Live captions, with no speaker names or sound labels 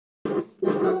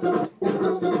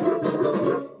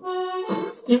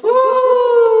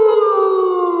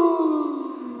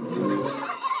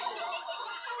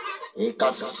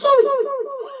kasubi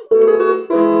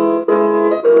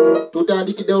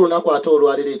tutandikidde olunaku ate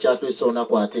olwaliro ekyatwese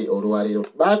olunaku ate olwaliro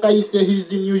bakayise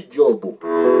his new job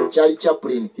Charlie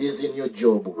Chaplin his new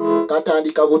job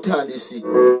katandika butandisi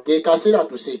ke kaseera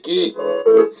tuseke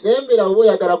sembera obo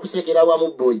yagala kusekera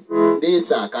wamu boy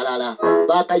ndesa akalala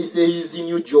bakayise his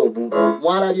new job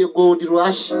mwalabye Gold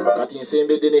Rush kati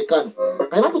nsembedde ne kano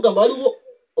kale batugamba waliwo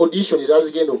audition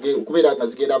zazigenda okubeera nga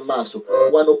zigenda mu maaso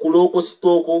wano ku local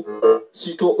stock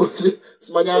sito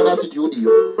simanyanga studio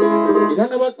era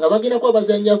nga bagenda ku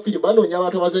abazanya firimu banoonya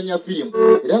abantu abazanya firimu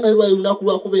era nga lwa lunaku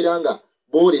lwakubeera nga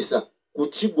boolesa ku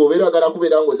kigo obeera agala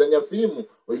kubeera nga ozanya firimu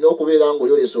olina okubeera nga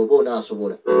oyolesa oba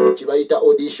onaasobola kibayita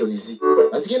auditions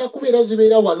nga zigenda kubeera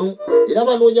zibeera wano era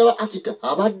banoonya ba akita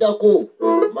abaddako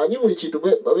manyi buli kintu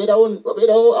babeerawo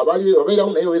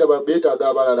naye obeera beetaaga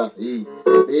abalala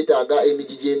beetaaga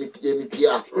emigigi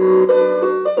emipya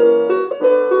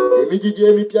emigigi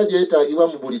emipya gyetaagibwa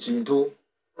mu buli kintu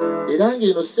era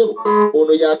ng'eno ssebo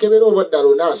ono yakebera oba ddala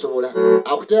onaasobola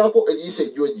akuteekako eriiso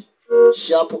ejjogi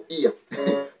sharp ear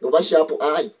oba sharp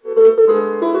eye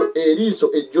eriiso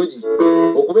ejjogi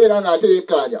okubeera ng'ate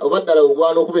yekkaanya oba ddala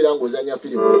ogwana okubeera ng'ozanya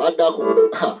firimu addako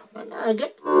nange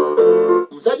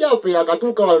omusajja waffe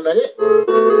yakatuuka wano naye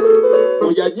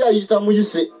buli ajja ayisa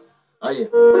muyise aya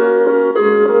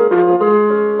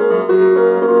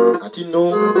kati nno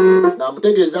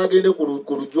ng'amutegeeza agende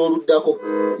ku lujja oluddako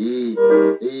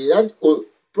era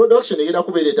production egenda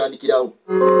kubeera etandikirawo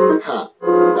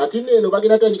kati nno eno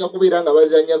bagenda tandika kubeera nga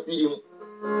bazanya firimu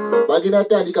bagenda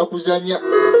tandika kuzanya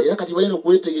era kati balina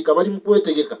okwetegeka bali mu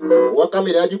kwetegeka owa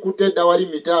kamera yagikutte edda wali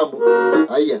mitambo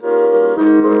aya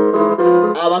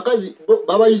abakazi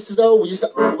babayisizawo obuyisa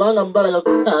kubanga mubalaga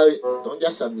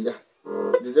tonjasamira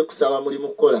nzize kusaba mulimu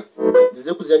kukola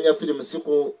nzize kuzanya firimu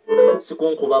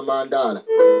sikunkuba mandaala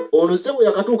ono ssebo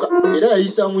yakatuuka era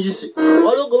yayisa muyise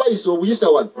waliwo gwe bayisa obuyisa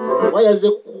wano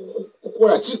bayaze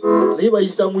kukola ki naye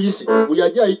bayisa muyise buli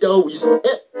ajja ayitawo obuyisa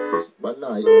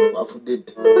bannaaye wafudde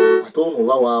dde ate ono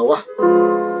oba waawa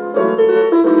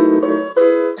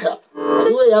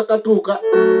aliwo yakatuuka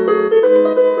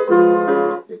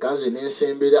ekanze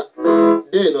n'ensembera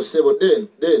deno ssebo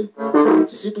deno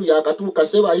kisitu yakatuuka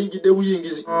ssebo ayingidde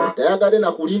buyingizi tayagadde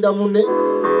nakulinda munne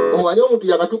omanyi omuntu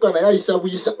yakatuuka naye ayisa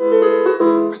buyisa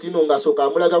kati no ng'asooka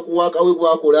amulaga ku waaka we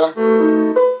bwakola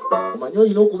omanyi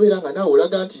olina okubeera nga naawe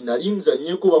olaga nti nali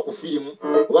muzannyeko ba ku firimu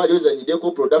oba ali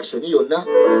ozanyiddeko production yonna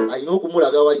alina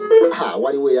okumulaga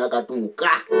waliwo yakatuuka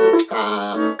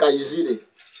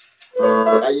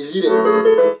kayizire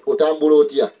otambula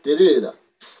otya tereera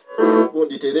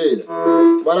gundi tereera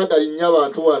mala galinnya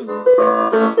abantu wano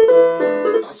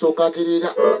asooka atereera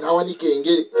n'awanika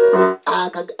engere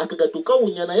akagato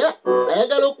kawunya naye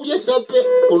ayagala okulya esappe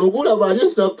ono gulaba alya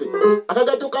esappe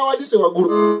akagato kawadise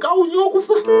waggulu kawunya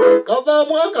okufa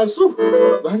kavaamu akasu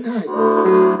banaye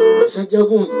musajja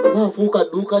gundi oba afuuka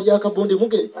dduuka lyakabonde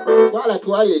mugere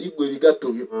twala eriggwa ebigatto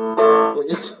byo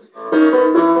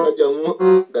sajja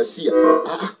gasiya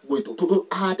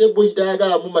ate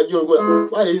boyitayagala mumanyi olugola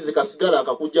twala erinze kasigala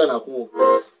akakujja nako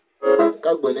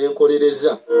kagwe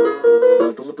nenkolereza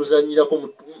tumutuzanyirako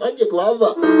manje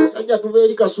twava sajja tuva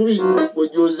eri kasubi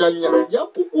gwejozanya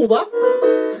jakukuba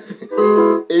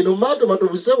eno mato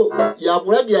busebo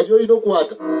yakulagira gyolina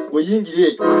okwata gweyingira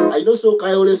ekyo alina osooka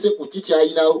ayolese ku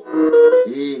kikyayinawo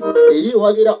eri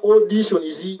wagera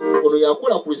auditions ono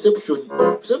yakola ku reception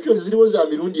ziriwo za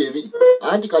mirundi ebiri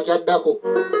anti kati addako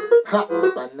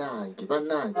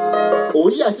bannange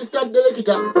oli assistant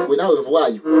director gwe naawe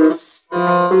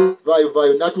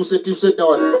vayo natuuse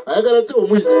dawano ayagala te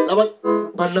omwisi laba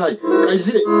bannaye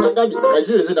kayizire nagambye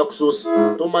kayizire zenda kusoosi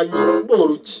tomanyi ba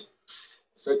olugi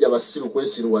sajja basiru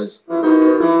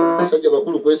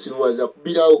kwesiruwaza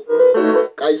kubirawo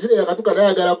kayizire yakatuka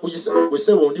nayagala kuyisa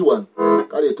gwesebo ndi wano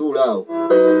kale tuulaawo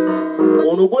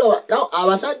ono golaba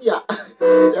abasajja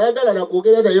yayagala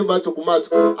nakwogera naye maaso ku maaso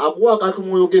akuwa akantu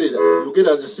mwoyogerera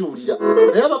nze siwulira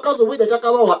naye abakazi obweda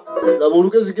takabawa laba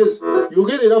olugezigezi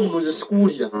yogerera muno nze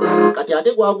sikuwulira kati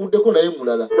ate gwaguddeko naye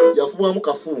mulala yafuwamu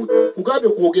kafuuwe kugambye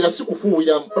kwogera si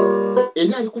kufuuwiramu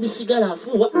eri ali kubisigala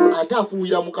afuuwa ate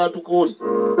afuuwira mu kantu kooli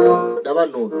daba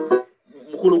noono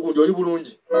mukulu gundi oli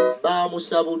bulungi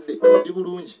bamusabudde ndi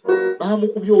bulungi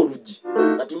bamukubye oluggi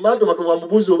kati maato matuva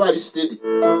mubuzi oba ali steady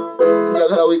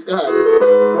njagala wekaali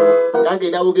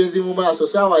kagenda bugenzi mu maaso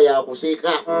saawa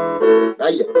yakuseka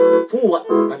aya fuuwa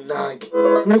bannange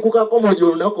tuli ku kakomodi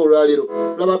olunaku olwaleero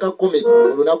tulaba kakomedi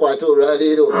olunaku ate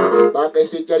olwaleero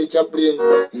bakaise Charlie Chaplin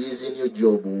his new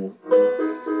job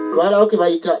twalawo ke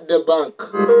bayita the bank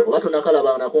oba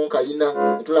tonakalaba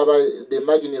nakonkayina netulaba the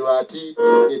maginirati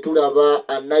netulaba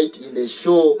a night in the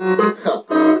show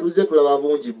tuze tulaba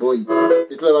bungi boy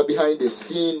netulaba behind the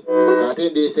scene ate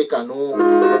ndeese kano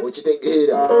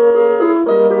okitegeera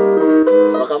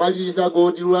bakamaliriza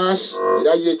Gold Rush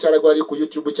era ye chala gwali ku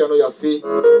YouTube channel yaffe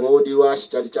Gold Rush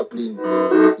Charlie Chaplin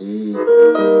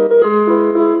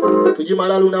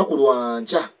tujimala lunaku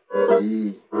lwanca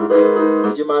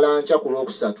tujimala nca ku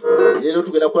lwokusatu leero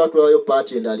tugenda kulatulayo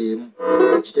party endala emu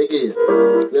kitegeera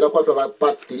tugenda kulatula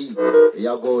part 3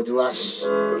 eya Gold Rush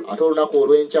ate olunaku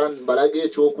olw'enca mbalaga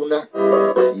ekyokuna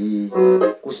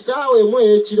ku ssaawa emu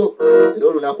ey'ekiro era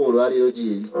olunaku olwaleero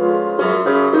gyeri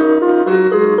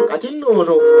kati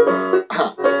nnono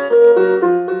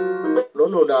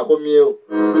nono nakomyewo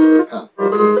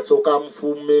soka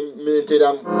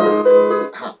mufumenteramu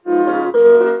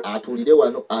atulire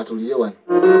wano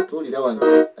tulira wano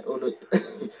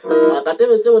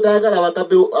akatebe tse otayagala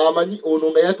bakabe amanyi ono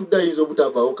nga yatudde ayinza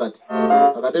obutavaawo kati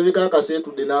akatebe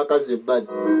kakaseetudde n'akaze ebbali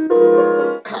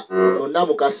nonna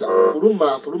mukasa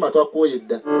fuluma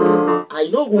twakoyedda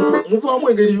ayina oguntu muvaamu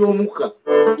engeri y'omukka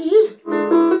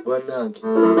bannange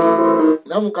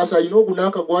namukasa ayina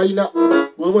ogunanka gwayina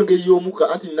gwemu engeri y'omukka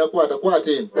anti nnakwata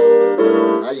eno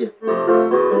aya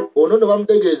ono no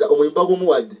bamutegeeza omulimu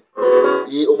bagumuwadde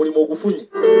omulimu ogufunye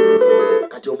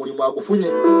kati omulimu agufunye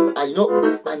ayino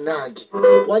bannange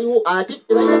waliwo ate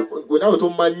gwe nawe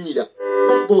tomumanyira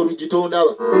mba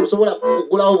olugitondaba osobola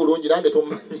kugulawo bulungi nange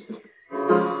tomumanyira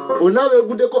bonna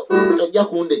beeguddeko tojja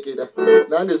kundekera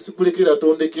nange sikulekera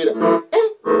tondekera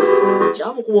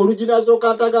kyamukuba olugi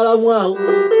nasooka ntagalamu awo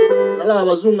nalaba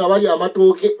abazungu abali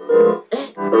amatooke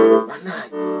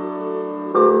bannange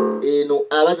eno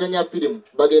abazanya firimu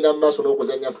bagenda mu maaso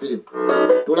n'okuzanya firimu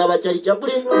tulaba Charlie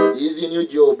Chaplin his new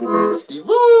job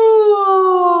Stevo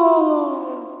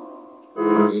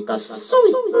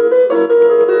ekasubi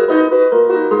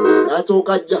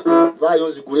natooka jja vaayo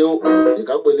nzigulewo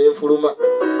leka gwe n'enfuluma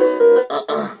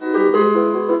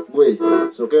gwe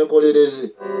soka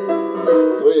enkolereze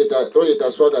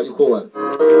toleeta swaga aliko wano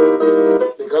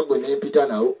leka gwe n'empita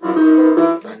nawo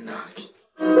bannange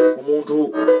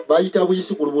omuntu bayita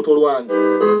buyisi ku lubuto lwange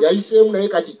yayiseemu naye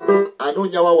kati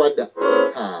anoonya wawadda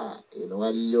eno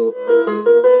waliyo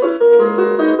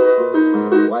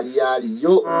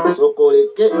aliyo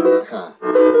sokoleke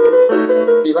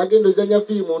bebagenda ozanya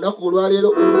firimu olunaku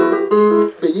olwaleero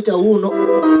benyita wuuno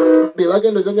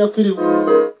bebagenda ozanya firimu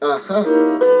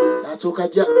nasooka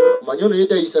jja manyi ono ye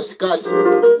tayisa sikaati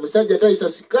musajja tayisa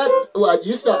sikaati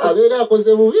wagiyisa abeera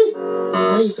akoze bubi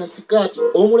tayisa sikaati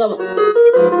omulaba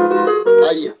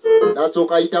aya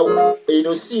nasooka ayitawo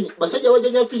eno siini basajja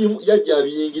bazanya firimu yajja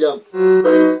abiyingiramu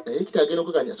naye kitagenda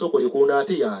okukanya sookolekuona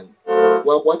ate yange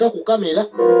wakwata ku kamera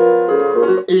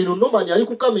eno nomani ali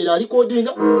ku kamera ali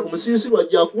kodinga omusirisiro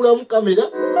ajja akulamu kamera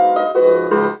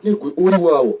negwe oli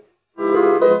waawo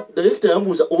director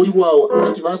yambuuza oli waawo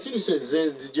ati bansirise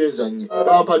nzijenzanye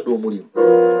bampadde omulimu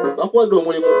bakwadde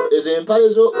omulimu ezo empale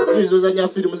zo nizo zanya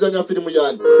firimu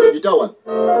yani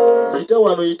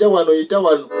yita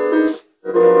wano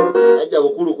sajja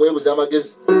bukulu kwebuza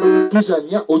amagezi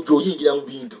tuzanya ojjo oyingira mu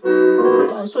bintu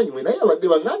ansonyiwe naye abadde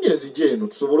bangambye enzije eno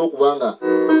tusobole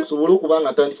okubanga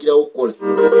atandikirawo okukola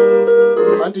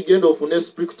anti genda ofune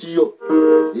script yo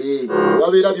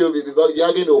wabeera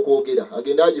byagenda okwogera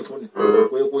agenda agifune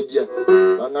kwekujja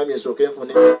bangambye nsooka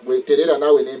enfune bweterera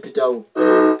naawe nempitawo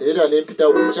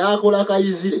kyakola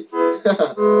Kayizire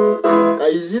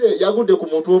Kayizire yagudde ku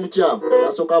muntu omukyamu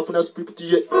asooka afuna script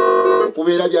ye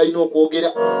okubeera byalina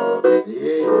okwogera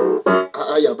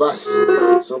aya basi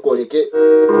sokoleke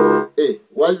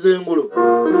wazze engulu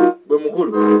bwe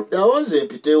mukulu dawo nze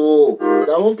mpitewo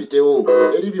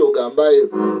eri byogambayo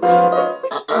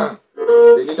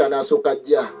benita nasooka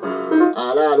jja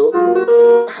alaalo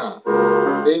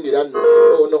lengera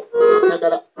ono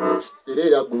tagala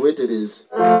terera gwe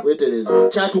wetereze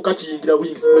kyatuuka kiyingira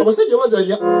buyingi abasajja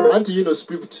bazanya anti yino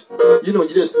script yino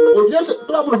ngirese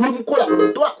tolamuno tuli mukola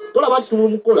tolaba nti tuli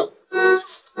mukola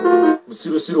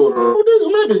musirosiro ono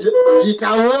omwembeje yita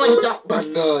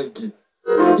bannange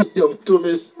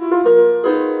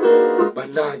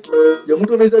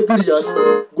yamutomeza Julius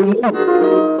gwe mukulu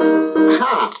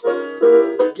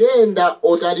genda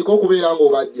otandika okubeera nga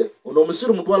obajja ono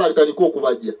omusiru mutwala atandika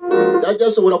okubajja tajja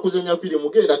asobola kuzanya firimu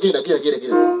genda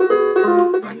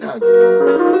bannange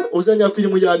ozanya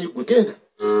firimu yani gwe genda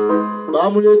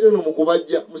bamuleeta eno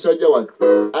mukubajja musajja wano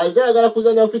azayagala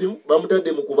kuzanya firimu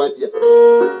bamutadde mukubajja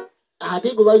ate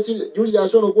gwe basinze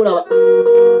Julius ono okulaba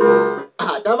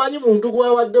tamanyi muntu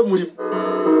gwawadde mulimu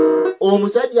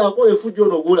omusajja akola effujjo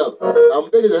n'ogulaba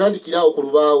amutegeeza tandikirawo ku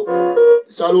lubaawo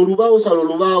sala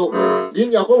olubaawo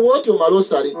linnyako bw'oti omala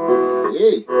osale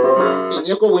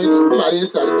ennyeko bwenti mala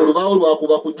ensale olubaawo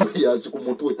lwakuba ku Julius ku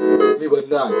mutwe ne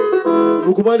bannaaye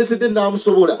lukumandetedde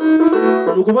naamusobola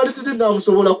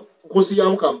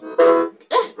kusiyamu kamu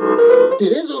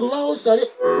tereza olubaawo osale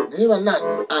naye bannaaye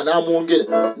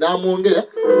n'amwongera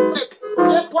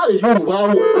twala eri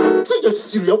olubaawo kisajja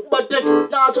kisiru yakuba teke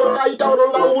n'asooka ayitawo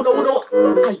n'olubaawo buno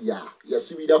aya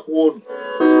yasibira ku ono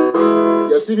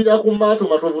yasibira ku maato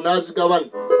matovu n'azigabana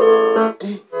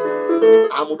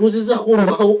amutuuzizako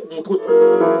olubaawo ku mutwe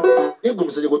egwe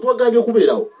musajja gwe twagambye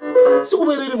okubeerawo si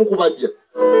kubeera eri mu kubajja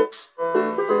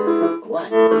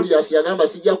Julius yagamba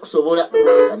sijja kusobola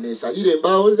kaneesalira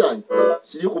embaawo zange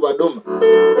siri ku badoma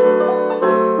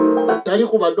tali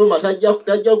ku badoma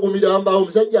tajja gumira mbaawo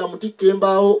omusajja amutikka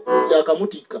embaawo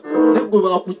yakamutikka negwe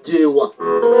bakugjeewa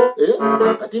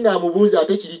kati naamubuuza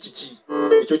ate kiri kiki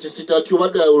ekyo kisitatyo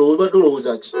badde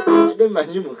olowooza ki adde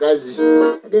manyi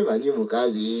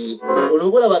mukazi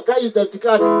olwogola batayiza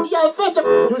tsikati yafaca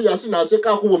Julius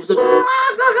naseka akuba omusajja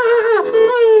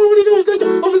ulina omusajja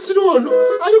omusiru ono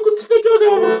ali ku kisitatoga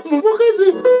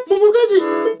mumukazi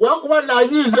bwakuba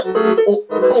nanyiza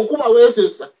onkuba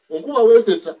weesesa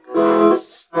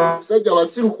musajja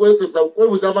wasiru kwesesa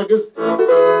kwebuza amagezi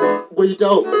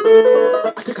gweyitawo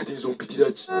ate kati nzo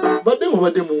mpitiraki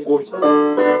badde mu ngobi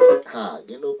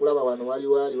genda okulaba wano wali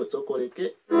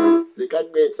sokoleke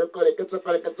lekagwe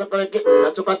sokoleke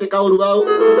nakokatekawo olubaawo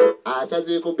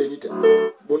asazeeko Benita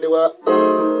munne wa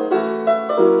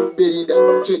Belinda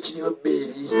kyekiriwo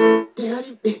Beri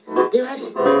tewali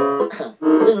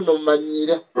zeno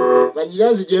nomumanyira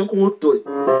nzi gyenkuwuttole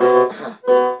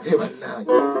ne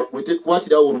bannange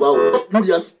bwetekwatirawo olubaawo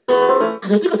Julius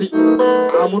kati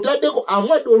amutaddeko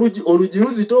amwadde olugi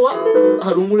luzitowa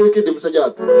alumulekedde musajja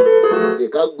atu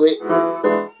lekagwe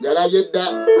yalabye dda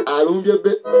alumbye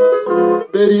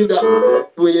Belinda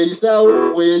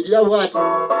bweyeyisaawo bweyegira bwati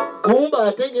kumba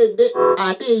ategedde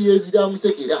ate yeezira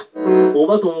amusekera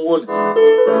oba tomuwona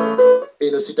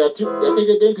eno sitatu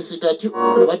yategedde nti sitatu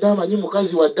abadde amanyi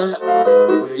mukazi wa ddala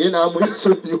oyo ye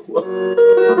n'amwesonyiwa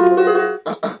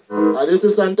alese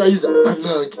sanitizer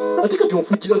bannange ate kati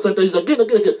onfujjira sanitizer genda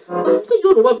musajja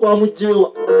ono oba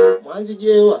twamugjeewa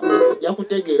mwanzigyewa ojja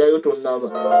kutegeerayo tonnaba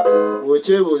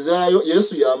bwekyebuuzaayo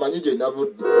Yesu yamanyi gye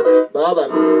navudde baaba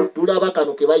tulaba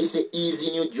kano ke bayise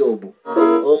easy new job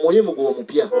omulimu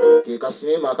gw'omupya ke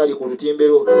kasinema akali ku lutimbe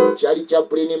lwo kyali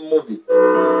Chaplin movie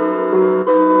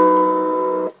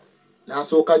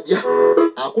nasooka jja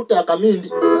akutta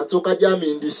akamindi nasooka jja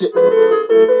amindise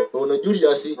ono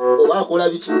Julius oba akola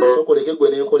biki sokoleke gwe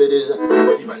n'enkolereza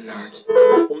ibannange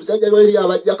omusajja lweri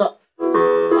abajja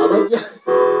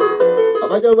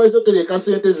babazotereka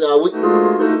sente zaabwe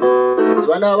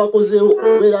zibana abakozeewo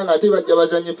kubeera nga ate bajja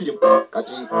bazanye firimu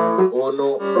kati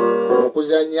ono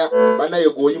okuzanya banaye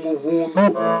gwoli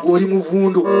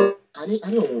muvundu ani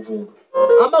omuvundu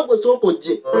amagwe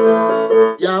sookojje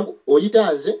jangu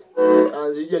oyitanze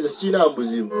kanzije sina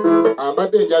mbuzibu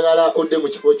ambadde njagala odde mu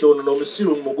kifo kyono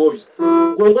n'omusiru mugobi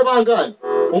gwongobangani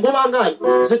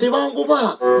ze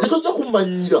tebangoba ze tojja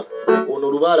kumanyira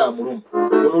ono lubaala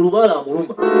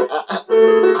amuluma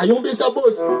ayombesa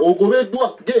bosi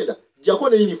ogobeddwa genda jako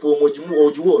ne uniform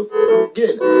ogiwona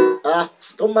genda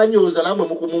tomanyi oza namwe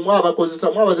mukumu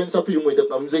abakozesa mwabazanyisa firimu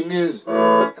endaka nze ngenzi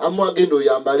amu agenda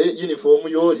oyambale uniform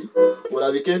yoli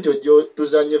olabike nti ojjo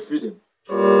tuzanye firimu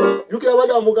jukira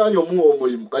bada amuganya omuwa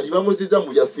omulimu kati bamuziza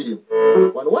mu bya firimu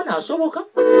wana asoboka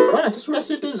bana sisula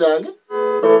sente zange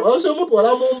wawose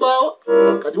omutwala mu mbaawo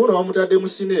kati buno bamutadde mu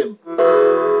sinema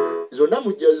zonna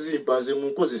mujja zimpa nze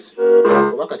munkozese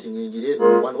oba kati nyingire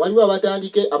eno wano waliwo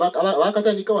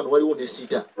abakatandika wano waliwo ne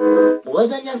sita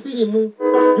mubazanya firimu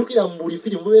jukira mu buli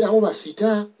firimu mubeeramu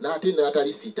basita n'ate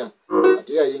n'atali sita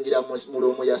ate yayingira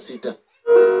mulomo ya sita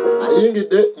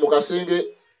ayingidde mu kasenge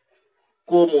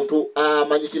k'omuntu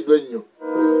amanyikiddwa ennyo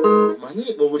manyi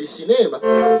mu buli sinema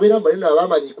mubeera mubalina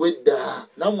abamanyikwa edda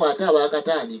nammwe ate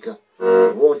abakatandika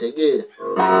bontegeera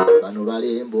bano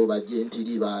balembo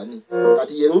bajentiri baani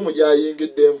kati yero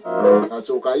mujayingiddemu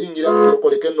asooka ayingira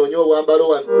sokoleke nnoonya obwambalo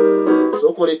wano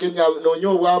sokoleke nnoonya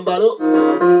obwambalo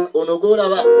ono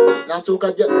golaba nasooka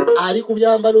ali ku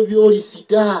byambalo byoli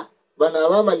sita bano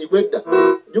abamanyikwa edda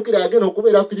jukira yagenda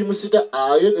okubeera firimu sita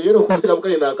yera okubeera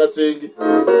mukale n'akasenge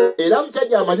era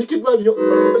musajja amanyikiddwa nnyo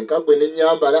ekagwe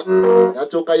n'ennyambala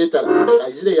nasooka yetala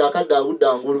ayizire yakadde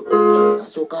abudda ngulu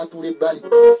nasooka atuula ebbali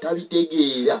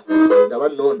tabitegeera ndaba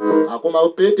nnono akomawo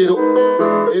Petero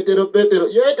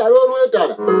yeetala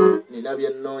olwetala nina bye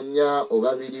nnoonya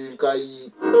oba biri nkayi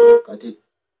kati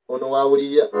ono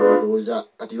wawulira ndowooza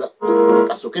kati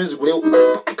kasooke nzigulewo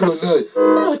kanaye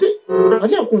ate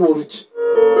ani akuba olugi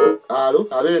alo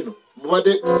abeeno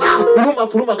mubadde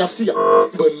fuluma gasiya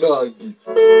bannange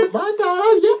manta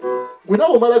alabye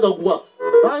bwenawo omala gaguwa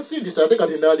bansindise ate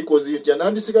kati nandikoze ntya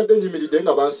nandisigadde nyimiridde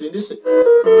nga bansindise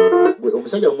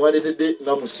omusajja mumwanetedde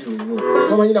nga musiru nnyo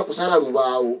namanyina kusala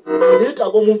lubaawo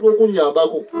neetaaga omuntu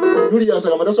okunyambako Julius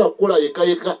agamba tasobola kukola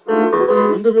yekka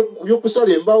bintu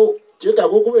byokusala embaawo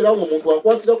kyetaaga okubeera nga omuntu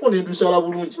ankwatirako nendusala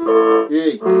bulungi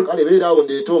kale beeraawo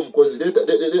ndeeta omukozi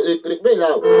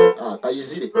beeraawo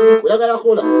kayizire oyagala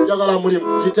kola njagala mulimu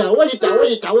yitawo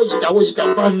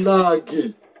bannange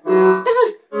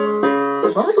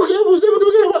bantu gebuuze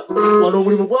butugera wano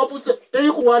omulimu gwafuse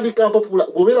teri kuwandika mpapula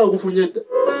gwobeera ogufunye edda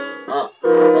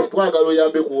twagala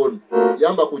oyambe kuwono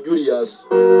yamba ku Julius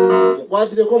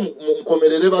mukwatireko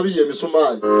mukomerere babiri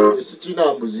emisumaali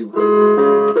esikinambuzibu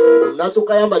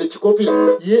natuka yambale kikofira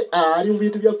ye ali mu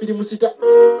bintu bya firimu sita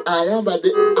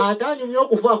ayambadde atanyumya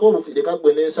okufaako obufire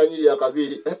kagwe nensanyirira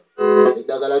kabiri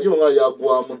eddagala lyo nga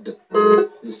lyagwamu dda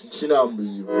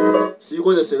esikinambuzibu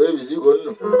siikozesewo ebizigo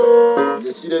nno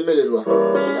nze siremererwa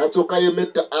natuka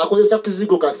yemetta akozesa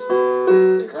kizigo kati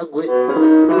ekagwe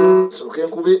soke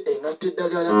nkube engatta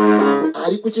eddagala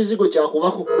ali ku kizigo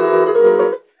kyakubako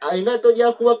engatto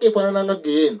gyakubako efaanana nga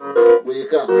geeno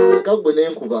bweka ekagwe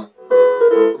nenkuba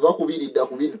va kubiridda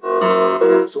ku bino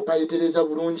soka yetereza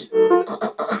bulungi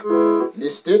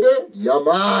listede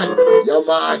yamaani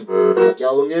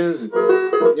kyawo ngenze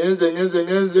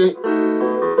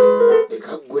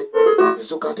ekagwe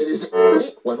esoka ntereze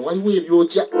wano waliwo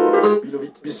ebyokya bino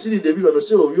bisiridde bibano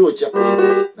sebo byokya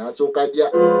nasooka jja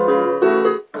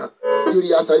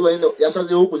Julius ali wano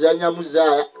yasazeewo okuzannya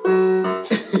zaala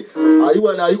ali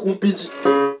wano ali kumpiki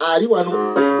ali wano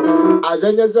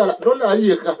azanya zaala nona ali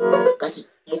yeka kati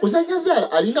mukuzanya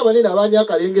zaala alinga banene abanyi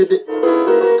akalengedde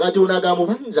kati onagamba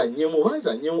banzanyemu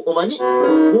omanyi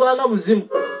kubanga muzimu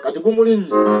kati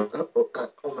gumulinnye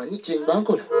omanyi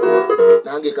kyembankola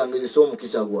nange kangezesa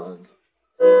omukisa gwange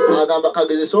agamba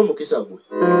kagezesa omukisa gwe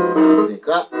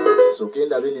leka soke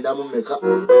ndabe ninamu mmeka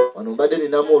wano mbadde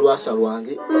ninamu olwasa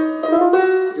lwange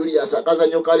Julius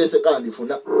akazanyo kalese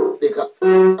kandifuna leka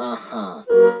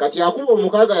kati akuba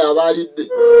omukaaga yabalidde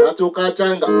natoka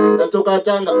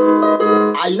atanga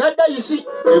ayina dayisi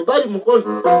ebbali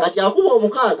mukono kati akuba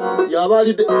omukaaga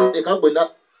yabalidde leka gwena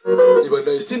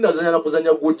ibandayisi nazanya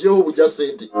nakuzanya gwojewo bujja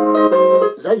sente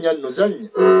zanya nno zanya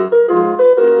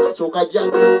soka jja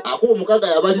akuba omukaaga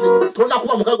yabalidde tonda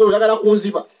kuba mukaaga oyagala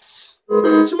kunziba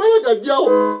kimanya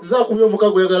gajjawo nzakubya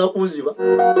omukaaga oyagala kunziba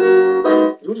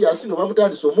Julius no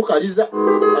bamutandise omukaliza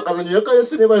akazanyo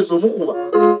yakalese ne bayise omukuba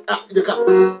leka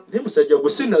ne musajja gwe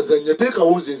sinazanya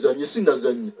teekawo nze nzanye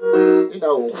sinazanya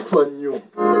naawe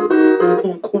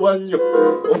onkuba nnyo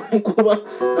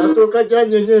natooka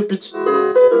janyenye empiki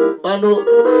bano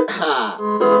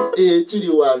ekiri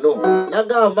wano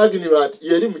nagamba Magnirate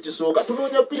yeri mu kisooka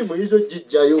tunoonya firimu yizo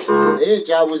gijjayo naye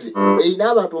ekyabuze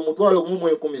erina abantu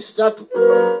 1,300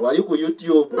 wali ku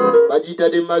YouTube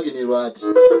bagiyitadde Magnirate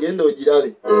genda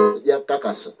ogirabe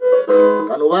jakakasa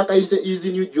kano bakayise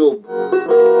easy new job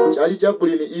kyali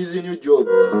Chaplin easy new job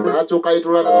natooka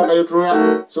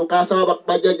yetola soka asaba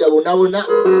bajjajja bonna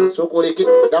sokoleke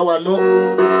dawano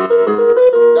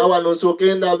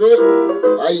sokenda be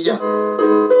ayya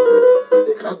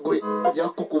ekagwe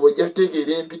yakukubo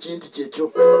jategera empiki nti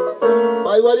kyekyo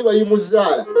wali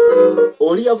bayimuzaala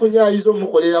oli yafunye ayizo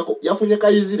omukolerako yafunye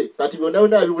kayizire kati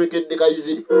byonna abibulekedde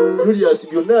kayizire Julius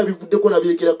byonna abivuddeko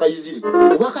nabyekera kayizire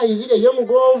kuba kayizire ye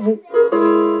mugonvu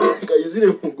kayizire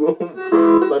mugonvu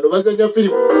bano bazanya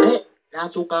firimu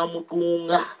nasooka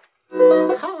amutunga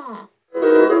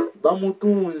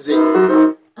bamutunze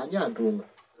ani antunga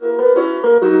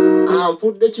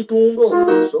anfudde kitungo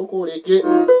sooka oleke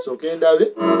sooka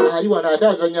endabe ali wano ate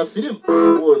azanya firimu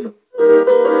wono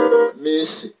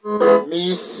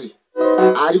misi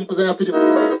ali mukuzanya firimu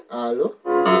alo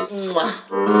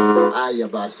aya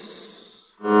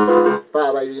basi fa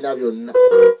ababiina byonna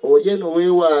oli eno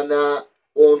weewaana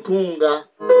ontunga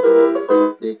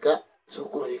leka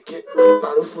sooka oleke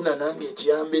malufuna nange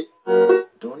ekiyambe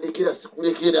tondekera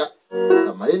sikulekera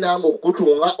amale nange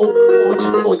okutunga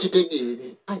okitegeere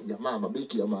aya maama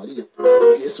Bikira Maria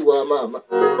Yesu wa maama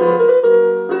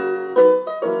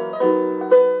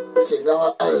senga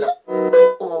wa Allah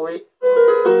owe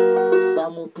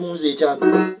bamutunze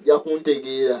ekyano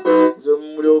jakuntegeera nze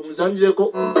mulio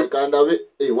muzanjireko ekandabe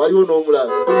waliwo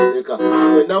n'omulala leka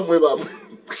wenna mwe bamu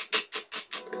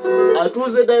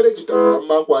atuze director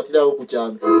amangu atirawo ku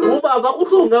kyami kumba ava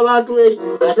kutunga abantu eri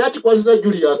ate akikwasiza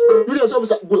Julius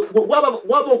omusa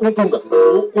gwaba okuntunga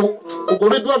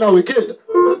ogobeddwa nawe genda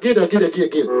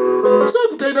omusa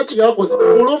tutayina kyakoze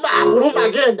fuluma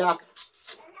genda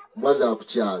mwaza ku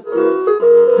kyami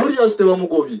Julius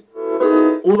tebamugobye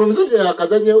uno msajja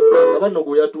yakazanye abano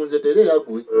gwe yatunze terera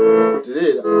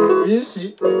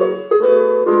bisi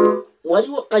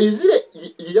waliwo Kayizire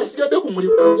yasigadde ku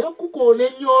mulimu yakukona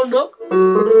ennyondo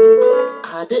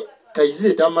ate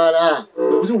Kayizire tamala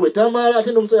obuzibu tamala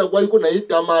ate n'omusajja gwaliko naye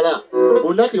tamala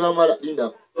bonna tebamala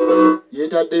linda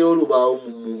yetaddeyo olubaawo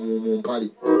mu mpale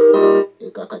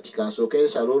kati kansooka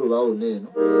ensala olubaawo neeno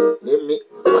lemme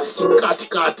kati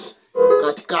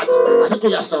ate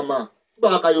tuyasama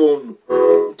bakayondo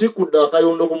ntikudda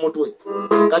akayondo ku mutwe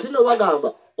kati no bagamba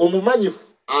omumanyifu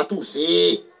atuuse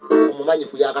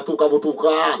omumanyifu yakatuuka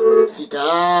butuuka sita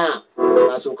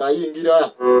asooka ayingira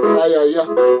ayaya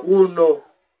uno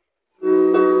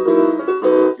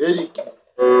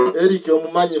Eric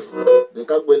omumanyifu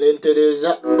leka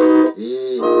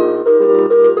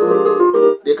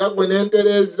gwe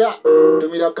nentereza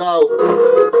tumira kawo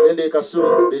nende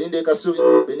kasubi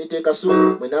benite kasubi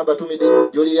mwenamba tumide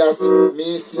Julius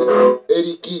Miss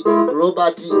Eric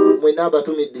Robert mwenamba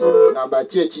tumide ngamba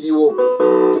kyekiriwo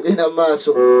tugenda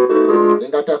maaso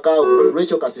ngata kawo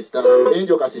Rachel kasista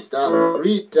Angel kasista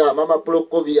Rita mama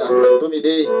Prokovia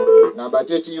tumide ngamba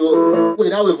kyekiriwo gwe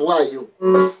nawe vuwayo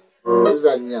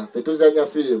tuzanya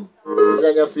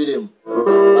film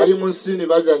ali munsini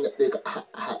bazanya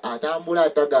atambula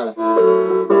atagala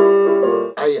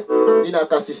aya nina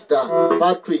kasista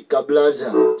Patrick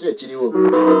Kablaza kyekiriwo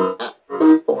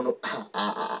ono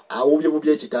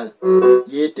awubye ekitala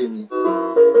yetemye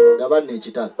ndabane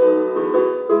ekitala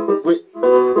gwe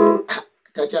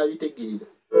takyabitegeera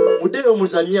mudeyo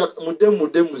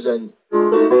muzanya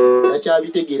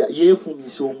takyabitegeera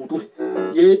yefumise omutwe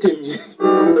yetemye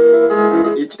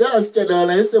ekitala sikyadala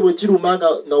naye sebo kirumanga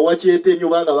nga wakyetemye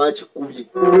obanga bakikubye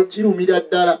kirumira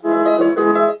ddala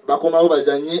bakomawo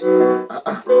bazanye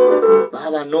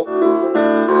baba no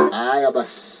aya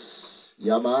bas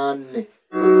yamane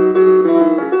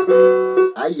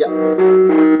aya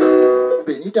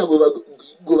Benita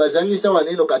go bazanyisa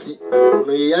waneno kati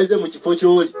ono yeyaze mu kifo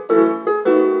kyoli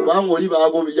kubanga oli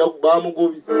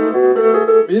bamugobi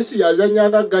Miss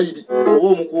yazanyanga gaidi oba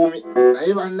omukuumi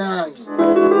naye bannange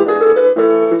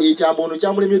ekyambono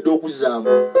kyamulemyedde okuzaamu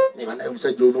ne banaye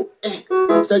omusajja ono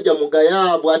omusajja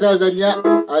mugayaavu ate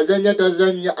azanya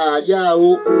tazanya ali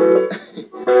awo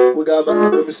kugamba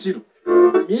omusiru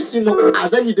Miss no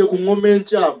azanyidde ku ngoma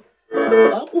enkyamu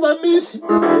akuba Miss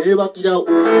nebakirawo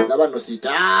laba no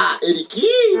sita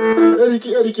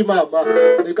Eriki mama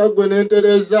leka gwe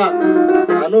nentereza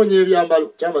anonye ebyambalo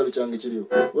kyambalo kyange kiriwo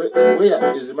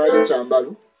where is my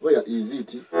kyambalo where is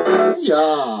it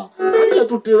ya ali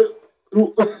tute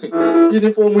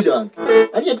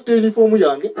uniform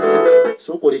yange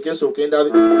sokoleke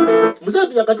sokendabe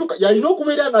musatu yakatuka yalina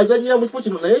okubeera nga azanyira mu kifo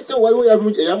kino naye se waliwo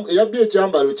eyabye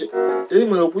ekyambalo kye teri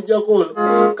mwe okujjako ono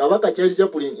kabaka kyali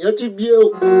Chaplin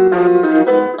yakibyewo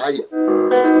aya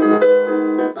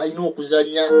balina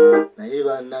okuzanya naye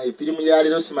bannaye firimu ya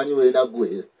leero simanyi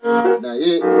wenaggwera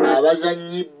naye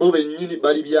abazanyi bo bennyini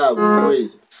bali byabwe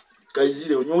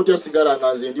Kayizire onyota sigala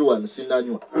nga nze ndi wano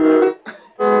sinanywa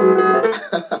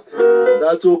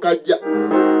natokajja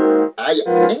aya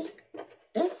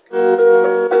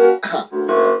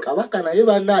kabaka naye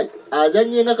bannaye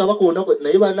azanye nga kabaka onako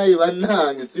naye bannaye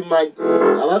bannange simanyi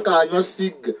kabaka anywa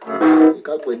sigga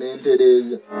ekagwe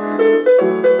nentereza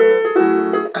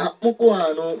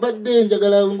mukwano badde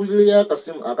njagala ngulire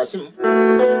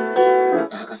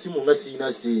akasimu nga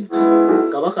siina sente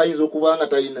kabaka ayinza okuba nga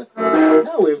talina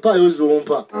naawe empaayo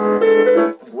zompa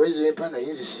ngweze empa naye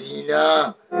nze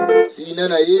siina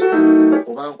naye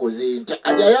oba nkoze ntya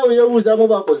ajayawe yebuuzamu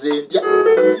bakoze ntya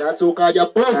nasooka aja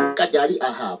pozi kati ali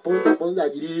pozi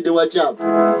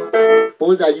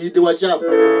agiriridde wakyamu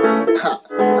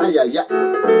ayaya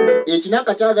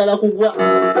ekinaka kyagala kugwa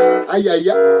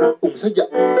ayaya omusajja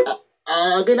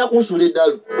agenda kunsuula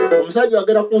eddalu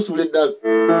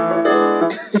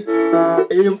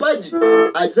empaji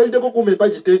azaliddeko kuma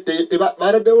empaji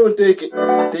baraddewo nteeke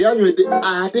teyanywedde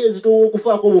ate ezitowa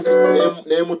okufaako obufi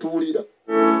nemutuulira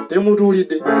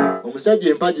temutuulidde omusajja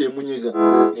empaji emunyiga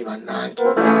ne bannange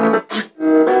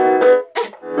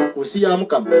kusi ya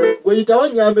mukama gwe yitawo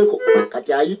nyambeko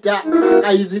kati ayita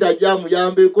ayizira jamu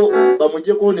yambeko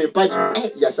bamujeko n'empagi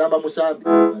yasamba musambi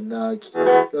anaki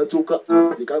natuka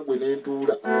likagwe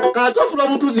n'entula katofula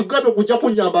butuzi gato kujja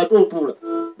kunyamba atotula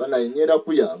bana yenyera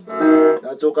kuyamba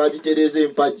natuka agitereza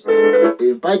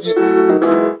empagi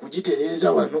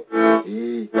kugitereza wano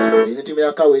ine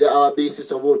timira kawera our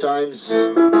basis of all times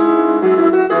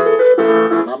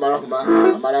Mama Rahma,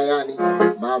 Mama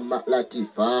Rayani, Mama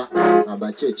Latifa,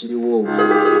 Mama Chechiriwo,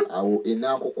 awo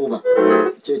enankukuba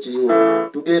Chechiriwo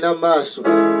tugenda maaso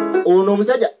ono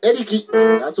musajja Eriki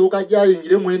nasooka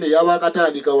jayingire mwene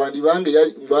yabakatandika wandi bange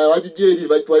wajijeri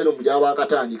bakitwalira mu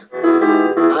jabakatandika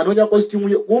anonya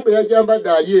costume kumbe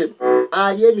yajambadde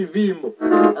ali emivimbo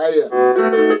aya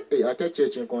ate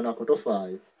cheche nkona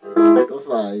kutofaayo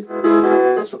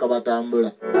asoka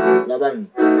batambula labani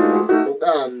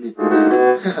ugambi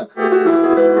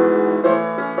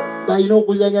bayina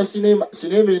okuzanya sinema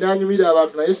enanyumira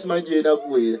abantu naye simanyi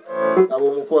enagwera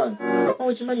ab'omukwano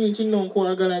okimanyi nti nno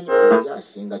nkwagala nnyo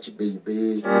jasinga kibeibe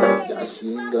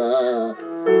jasinga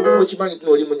okimanyi nti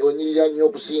oli onyirira nnyo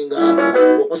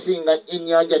okusinga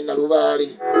ennyanja nalubaale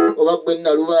oba gwe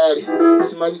nalubaale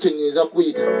simanyi kyenyinza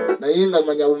kuyita naye nga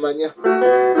manya bumanya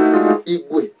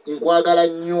igwe nkwagala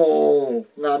nnyo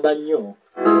ngamba nnyo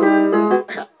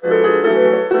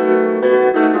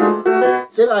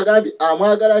Seba agambye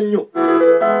amwagala nnyo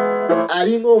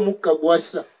alinga omukka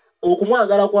gwassa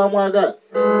okumwagala kwa mwagala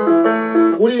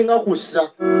kulinga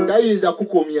kussa tayinza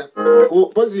kukomya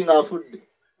mpozi nga afudde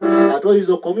ate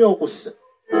oyinza okukomya okussa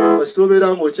kasitobeera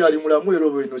ng'okyali mulamu era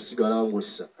oba inosigala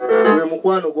ng'ossa gwe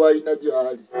mukwano gwalina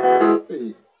gyali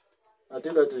ate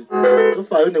kati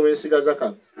tofaayo ne wensigaza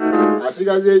kano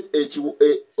asigaze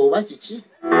oba kiki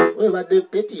webadde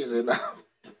petize na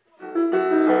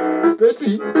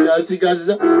peti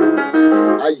yasigaza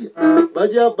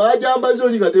aya bajambaza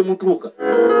oli nga temutuuka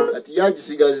kati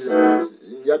yagisigaza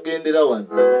njagendera wano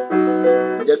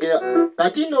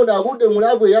kati nno nabudde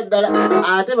mulavu eyaddala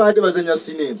ate badde bazanya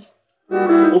sinema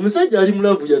omusajja ali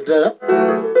mulavu yaddala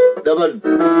dabano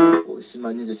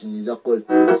simanyi nze kinyinza kukola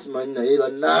simanyi naye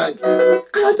bannange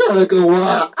kati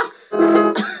alagawa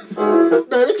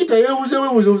Director yebuze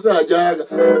omusajja anga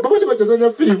babadde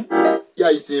bakyazanya firimu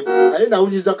yayiseemu aye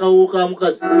nawunyiza kawo ka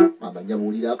mukazi amanya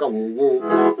buulira akawowo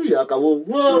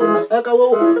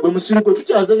bwe musiru gwe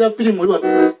tukyazanya firimu oli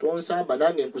wano tonsamba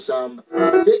nange nkusamba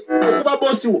okuba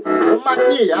bosi wo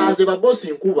omanye yaze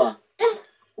babosi nkuba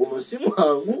ono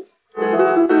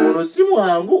si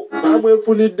mwangu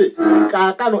bamwefunidde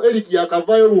kaakano Eriki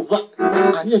yakavayo buva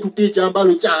ani yatutte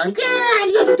ekyambalo kyange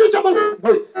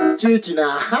gwe kikina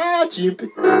kimpe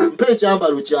mpa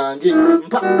ekyambalo kyange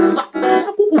mpa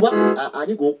akukuba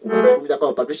ani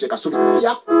gokumirako Patricia Kasubi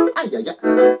ayaya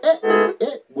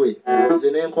gwe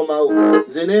nze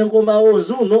nenkomawo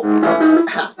nzuno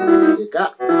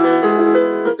leka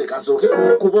nsooke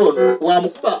okubono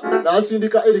wamukuba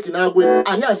n'asindika Eriki n'agwe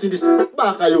ani asindise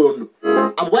bakayondo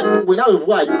amubwati gwe nawe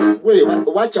vwayo gwe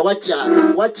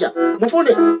wacha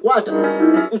mufune kwata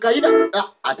nkayina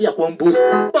ate yakombuzi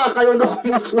bakayondo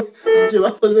kumutwe nti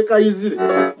bakoze kayizire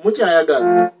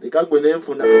mukyayagala leka gwe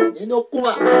nenfuna nyina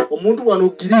okuba omuntu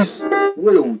wano Girisi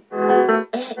wewe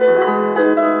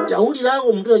jawulira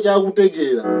omuntu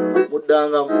ekyakutegeera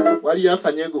muddangamu wali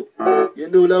akanyego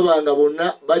genda olabanga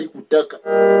bonna bali ku ttaka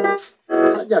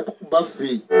sajja tukuba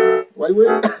feeyi waliwo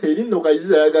erinno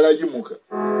kayizira yagala gimuka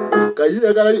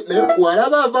naye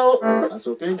walaba avawo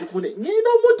asooke njifune ngenda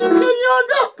omutike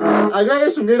ennyondo aga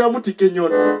Yesu ngenda mutike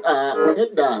ennyondo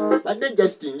edda badde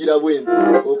jastingira bwembi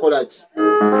okolaki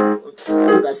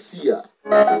gasiya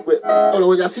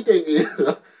olowooza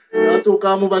sitegeera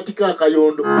nasooka amubatika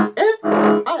akayondo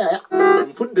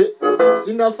nfudde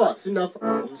sinafa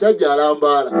omusajja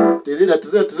alambaala terera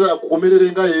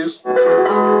kukomerere nga Yesu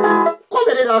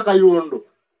komerera akayondo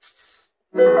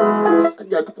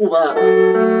sajja tukuba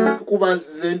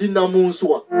nze ndi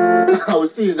namunswa awo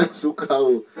siyinza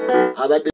kusukawo abadde